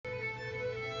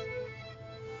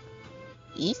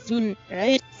soon,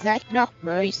 right? That not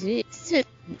mercy.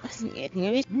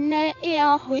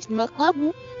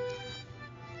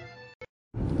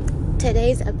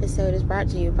 Today's episode is brought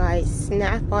to you by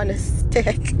Snap on a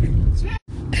Stick.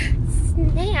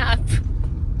 Snap!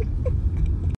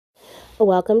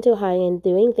 Welcome to High End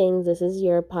Doing Things. This is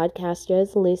your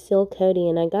podcastress, Lucille Cody,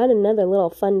 and I got another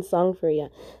little fun song for you.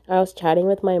 I was chatting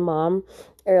with my mom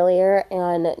earlier,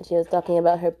 and she was talking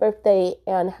about her birthday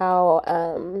and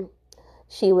how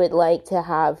she would like to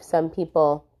have some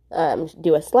people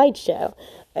do a slideshow.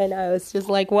 And I was just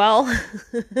like, well,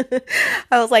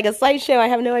 I was like, a slideshow, I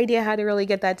have no idea how to really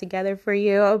get that together for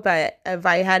you, but if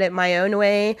I had it my own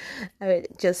way, I would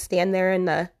just stand there in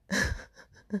the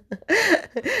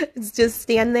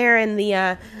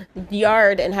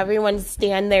yard and have everyone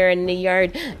stand there in the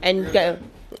yard and go,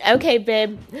 okay,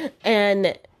 babe.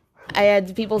 And I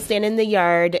had people stand in the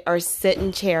yard or sit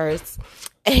in chairs,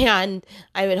 and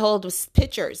I would hold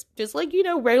pictures, just like,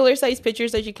 regular size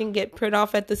pictures that you can get print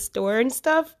off at the store and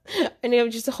stuff. And I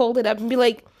would just hold it up and be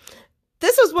like,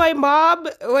 this was my mom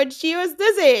when she was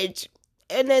this age.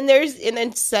 And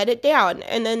then set it down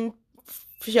and then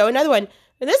show another one.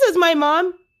 And this is my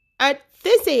mom at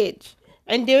this age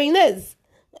and doing this.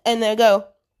 And then go,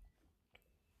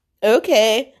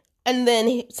 okay. And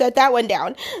then set that one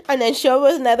down and then show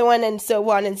another one and so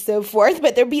on and so forth.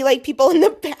 But there'd be like people in the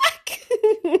back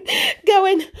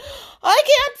going, I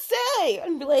can't say.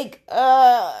 And be like,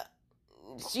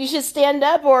 you should stand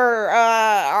up or,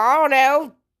 I don't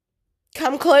know,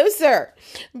 come closer.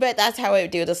 But that's how I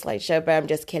would do the slideshow. But I'm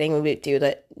just kidding. We would do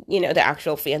the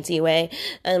actual fancy way.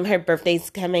 Her birthday's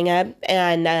coming up,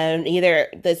 and either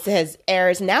this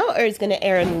airs now or it's going to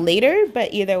air later.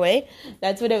 But either way,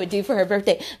 that's what I would do for her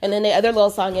birthday. And then the other little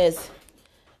song is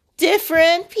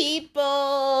different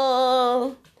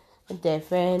people,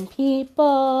 different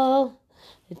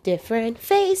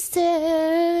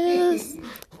faces.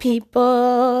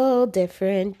 People,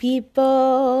 different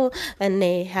people, and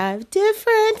they have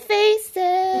different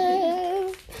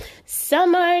faces.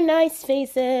 Some are nice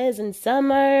faces, and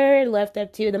some are left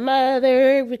up to the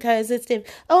mother, because it's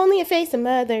only a face a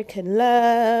mother could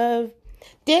love.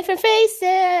 Different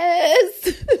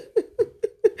faces.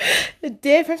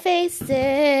 Different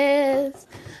faces.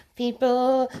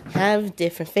 People have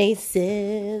different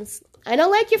faces. I don't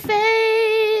like your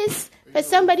face, but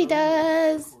somebody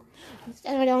does.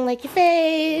 I don't like your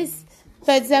face,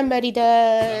 but somebody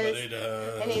does. I need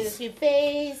a new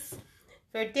face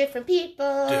for different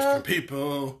people. Different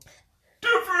people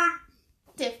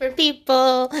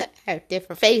have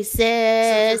different faces.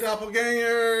 Except for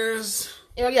doppelgangers.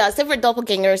 Yeah, except for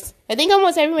doppelgangers. I think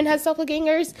almost everyone has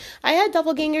doppelgangers. I had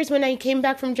doppelgangers when I came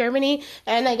back from Germany,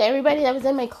 and like everybody that was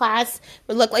in my class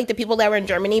would look like the people that were in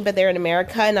Germany, but they're in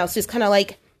America, and I was just kind of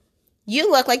like,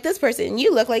 you look like this person,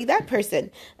 you look like that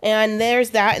person, and there's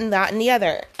that and that and the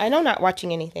other. I know I'm not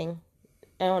watching anything.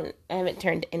 I haven't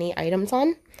turned any items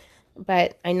on,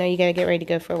 but I know you gotta get ready to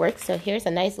go for work. So here's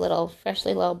a nice little,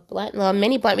 freshly little blunt, little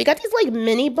mini blunt. We got these like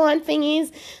mini blunt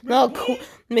thingies, little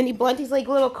mini blunt, these like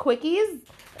little quickies,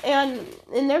 and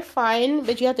they're fine,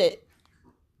 but you have to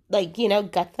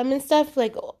gut them and stuff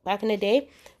like back in the day.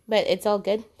 But it's all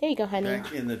good. There you go, honey.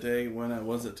 Back in the day when I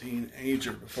was a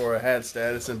teenager, before I had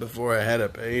status and before I had a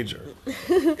pager.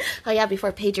 Oh, yeah,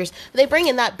 before pagers. They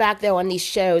bringing that back, though, on these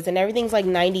shows, and everything's like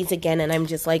 90s again, and I'm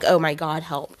just like, oh, my God,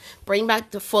 help. Bring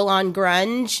back the full-on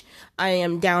grunge. I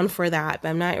am down for that, but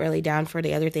I'm not really down for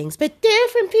the other things. But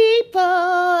different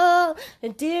people,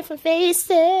 and different faces.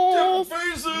 Different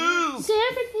faces.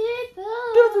 Different people.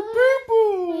 Different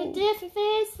people. With different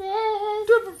faces.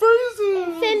 Different faces.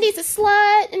 And Cindy's a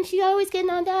slut, and she's always getting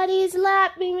on Daddy's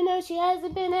lap, even though she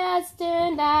hasn't been asked,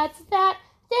 and that's that.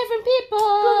 Different people.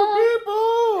 Different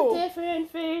people.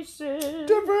 Different faces.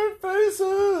 Different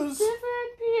faces.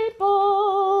 Different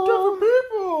people. Different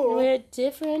people. With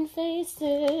different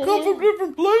faces. Come from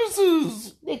different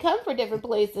places. They come from different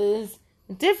places.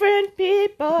 Different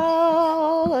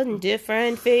people and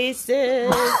different faces.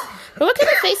 But what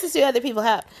kind of faces do other people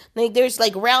have? Like, there's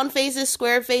like round faces,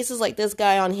 square faces, like this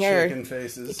guy on here. Chicken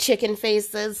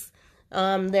faces.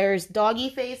 There's doggy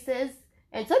faces.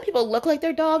 And some people look like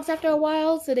they're dogs after a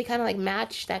while, so they kind of like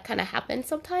match. That kind of happens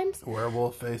sometimes.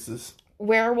 Werewolf faces.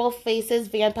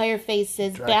 Vampire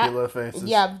faces. Dracula faces.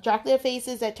 Yeah, Dracula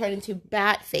faces that turn into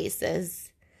bat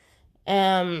faces.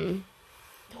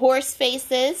 Horse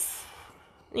faces.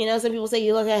 Some people say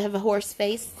you look like I have a horse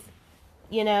face.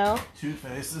 Two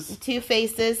faces. Two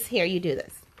faces. Here, you do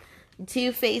this.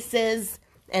 Two faces.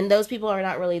 And those people are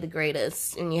not really the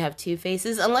greatest. And you have two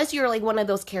faces. Unless you're like one of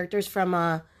those characters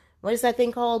from... what is that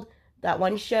thing called? That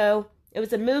one show. It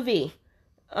was a movie.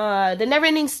 The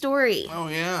Neverending Story. Oh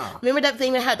yeah. Remember that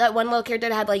thing that had that one little character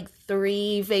that had like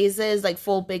 3 faces, like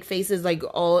full big faces, like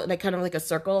all like kind of like a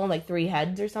circle, like 3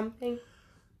 heads or something?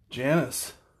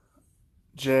 Janus.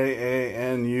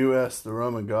 Janus, the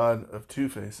Roman god of 2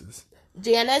 faces.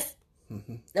 Janus?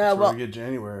 That's where we get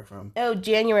January from. Oh,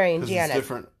 January and 'Cause Janus. it's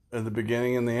different at the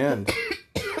beginning and the end.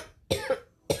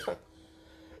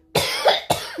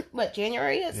 What,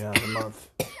 January is? Yeah, the month,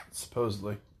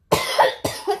 supposedly.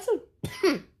 What's so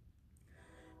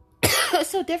what's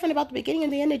so different about the beginning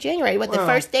and the end of January? What, the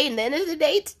first date and the end of the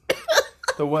date?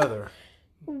 The weather.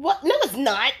 What? No, it's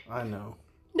not. I know.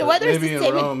 The weather's maybe the in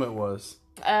same. Rome it was.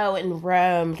 Oh, in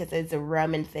Rome, because it's a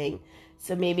Roman thing.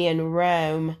 So maybe in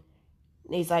Rome,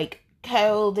 it's like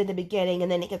cold in the beginning,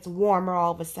 and then it gets warmer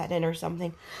all of a sudden or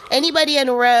something. Anybody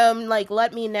in Rome, like,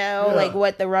 let me know, like,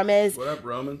 what the rum is. What up,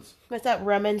 Romans? What's up,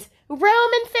 Romans?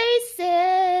 Roman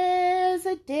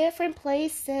faces, different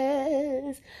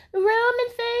places. Roman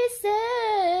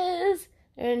faces,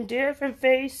 and different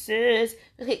faces.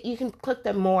 Okay, you can click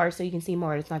them more so you can see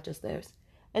more. It's not just those.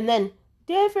 And then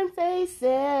different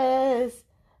faces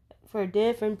for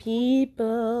different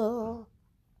people.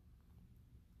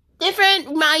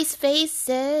 Different mice faces.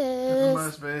 Different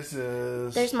mice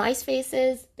faces. There's mice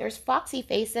faces. There's foxy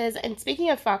faces. And speaking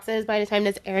of foxes, by the time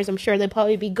this airs, I'm sure they'll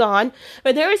probably be gone.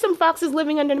 But there are some foxes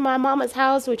living under my mama's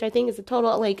house, which I think is a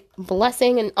total, like,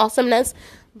 blessing and awesomeness.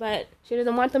 But she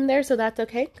doesn't want them there, so that's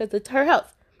okay, because it's her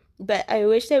house. But I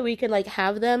wish that we could, like,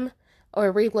 have them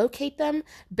or relocate them.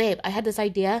 Babe, I had this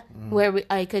idea where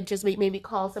I could just maybe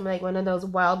call some, like, one of those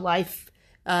wildlife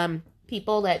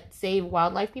people that save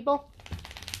wildlife people.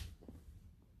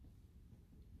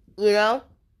 You know?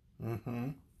 Mm-hmm.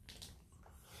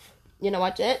 You know,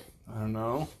 watch it? I don't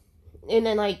know. And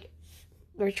then, like,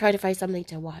 we're trying to find something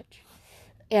to watch.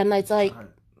 And it's like...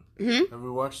 Have we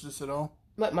watched this at all?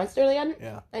 What, Monsterland?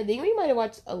 Yeah. I think we might have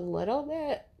watched a little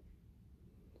bit.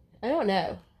 I don't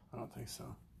know. I don't think so.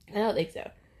 I don't think so.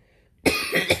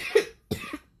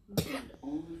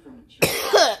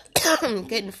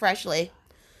 Getting freshly.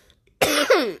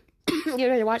 You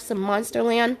ready to watch some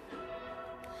Monsterland?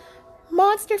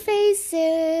 Monster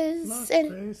faces.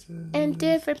 And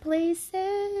different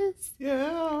places.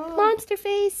 Yeah. Monster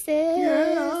faces.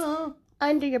 Yeah.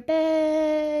 Under your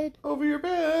bed. Over your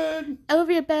bed.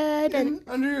 Over your bed. And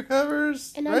under your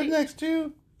covers. And right next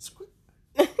to.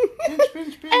 Pinch,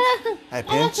 pinch, pinch. I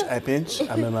pinch.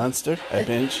 I'm a monster. I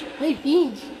pinch. I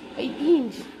pinch.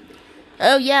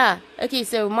 Oh, yeah. Okay,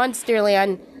 so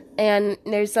Monsterland. And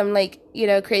there's some, like, you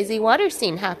know, crazy water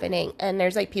scene happening. And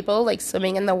there's, like, people, like,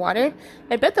 swimming in the water.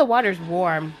 I bet the water's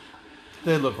warm.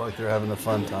 They look like they're having a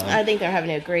fun time. I think they're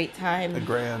having a great time. A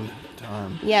grand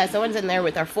time. Yeah, someone's in there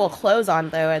with their full clothes on,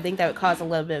 though. I think that would cause a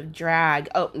little bit of drag.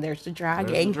 Oh, there's the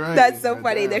dragging. That's so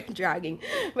funny. They're dragging.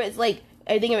 But it's like,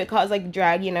 I think it would cause, like,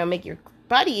 drag, you know, make your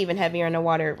body even heavier in the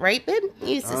water. Right, babe?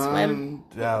 You used to swim.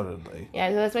 Undoubtedly. Yeah,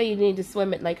 so that's why you need to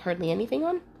swim with, like, hardly anything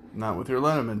on. Not with your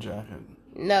Letterman jacket.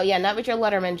 No, yeah, not with your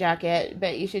Letterman jacket,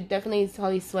 but you should definitely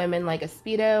probably swim in, like, a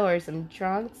Speedo or some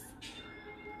trunks.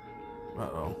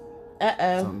 Uh-oh.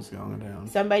 Uh-oh. Something's going down.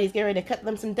 Somebody's getting ready to cut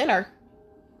them some dinner.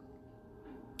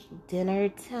 Dinner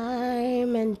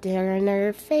time and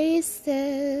dinner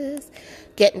faces.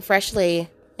 Getting freshly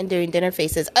and doing dinner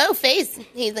faces. Oh, face!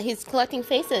 He's collecting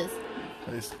faces.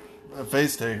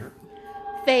 Face taker.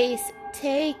 Face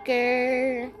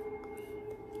taker.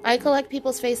 I collect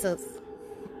people's faces.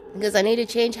 Because I need to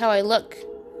change how I look.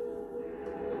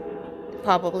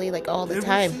 Probably, like, all the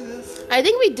time. I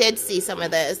think we did see some of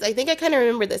this. I think I kind of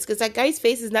remember this. Because that guy's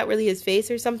face is not really his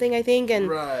face or something, I think. And,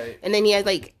 right. And then he had,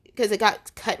 like... Because it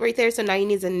got cut right there, so now he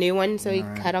needs a new one. So he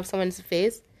cut off someone's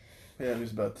face. Yeah,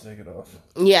 he's about to take it off.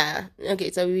 Yeah. Okay,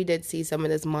 so we did see some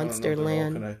of this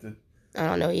Monsterland. I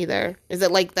don't know either. Is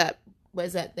it like that... What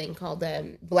is that thing called?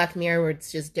 Black Mirror, where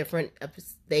it's just different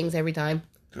things every time?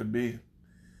 Could be.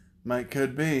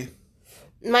 Could be.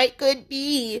 Could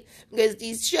be. Because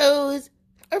these shows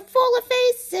are full of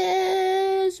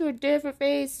faces. With different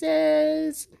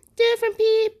faces. Different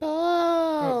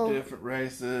people. Of different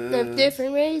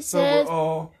races. So we're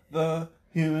all the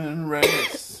human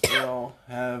race. We all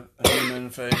have a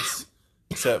human face.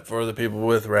 Except for the people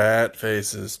with rat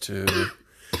faces, too.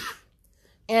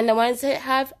 And the ones that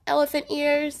have elephant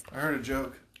ears. I heard a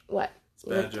joke. What? It's a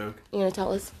bad joke. You want to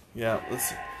tell us? Yeah,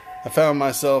 I found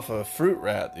myself a fruit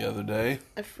rat the other day.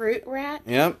 A fruit rat?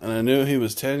 Yep, and I knew he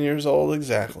was 10 years old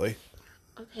exactly.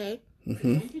 Okay.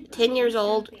 Mm-hmm. 10 years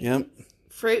old. Yep.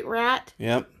 Fruit rat?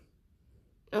 Yep.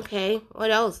 Okay, what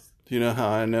else? Do you know how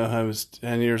I know I was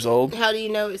 10 years old? How do you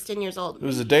know it was 10 years old? There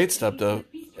was a date stuffed up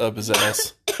his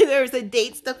ass. There was a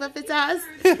date stuck up his ass?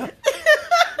 Yeah.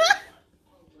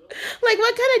 Like,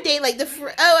 what kind of date? Like, a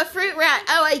fruit rat.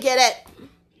 Oh, I get it.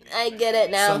 I get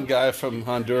it now. Some guy from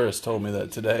Honduras told me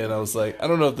that today, and I was like, I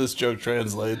don't know if this joke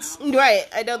translates. Right.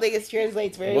 I don't think it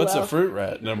translates very well. What's a fruit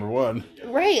rat, number one?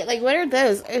 Right. Like, what are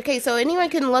those? Okay, so anyone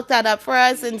can look that up for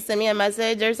us and send me a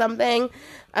message or something,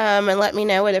 and let me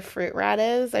know what a fruit rat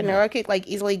is. I know I could, like,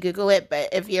 easily Google it, but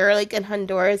if you're, like, in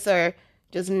Honduras or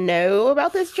just know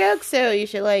about this joke, so you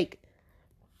should, like,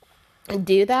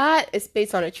 do that. It's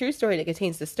based on a true story that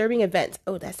contains disturbing events.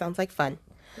 Oh, that sounds like fun.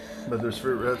 But there's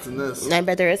fruit rats in this. I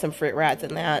bet there is some fruit rats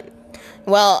in that.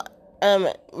 Well,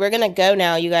 we're gonna go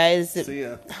now, you guys. See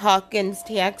ya. Hawkins,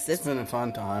 Texas. It's been a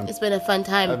fun time. It's been a fun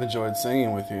time. I've enjoyed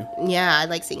singing with you. Yeah, I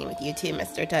like singing with you too,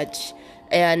 Mr. Touch.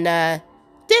 And,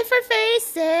 different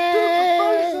faces.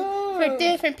 For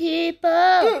different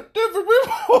people. Different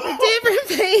people. Different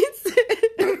faces.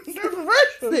 Different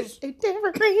races.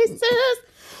 Different races.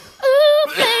 Ooh,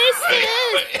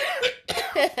 faces.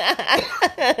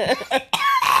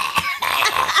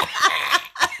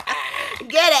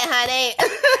 Get it, honey.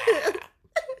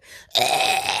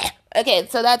 Okay,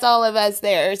 so that's all of us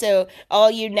there. So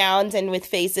all you nouns and with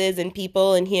faces and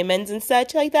people and humans and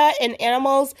such like that and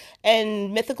animals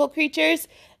and mythical creatures,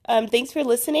 thanks for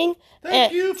listening.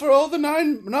 Thank you for all the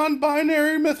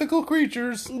non-binary mythical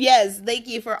creatures. Yes, thank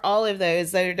you for all of those.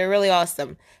 They're really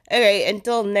awesome. All right,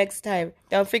 until next time,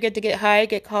 don't forget to get high,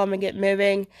 get calm, and get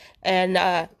moving. And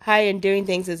high and doing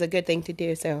things is a good thing to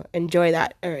do, so enjoy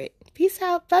that. All right, peace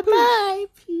out. Bye-bye.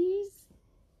 Peace.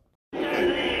 3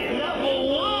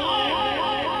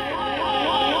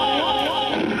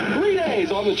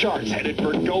 days on the charts, headed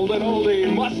for golden oldie,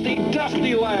 musty,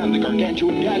 dusty land. The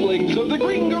gargantuan gadlings of the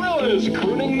Green Gorillas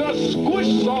crooning the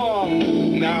Squish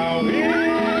song. Now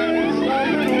here's a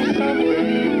little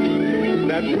something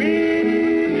that we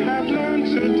have learned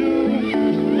to do.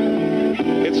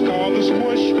 It's called the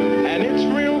Squish, and it's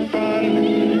real fun,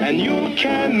 and you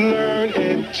can learn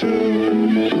it too.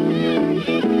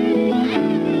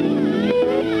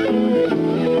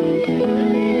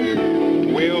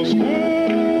 We'll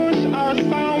squish our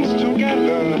sounds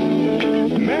together,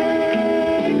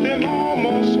 make them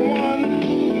almost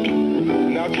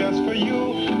one. Now just for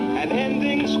you, an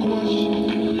ending squish.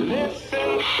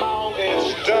 Listen how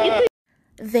it's done.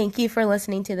 Thank you for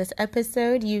listening to this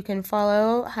episode. You can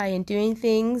follow High and Doing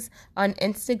Things on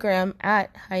Instagram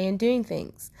at High and Doing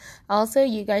Things. Also,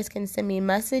 you guys can send me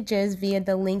messages via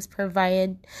the links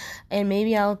provided, and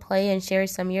maybe I'll play and share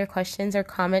some of your questions or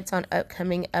comments on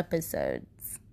upcoming episodes.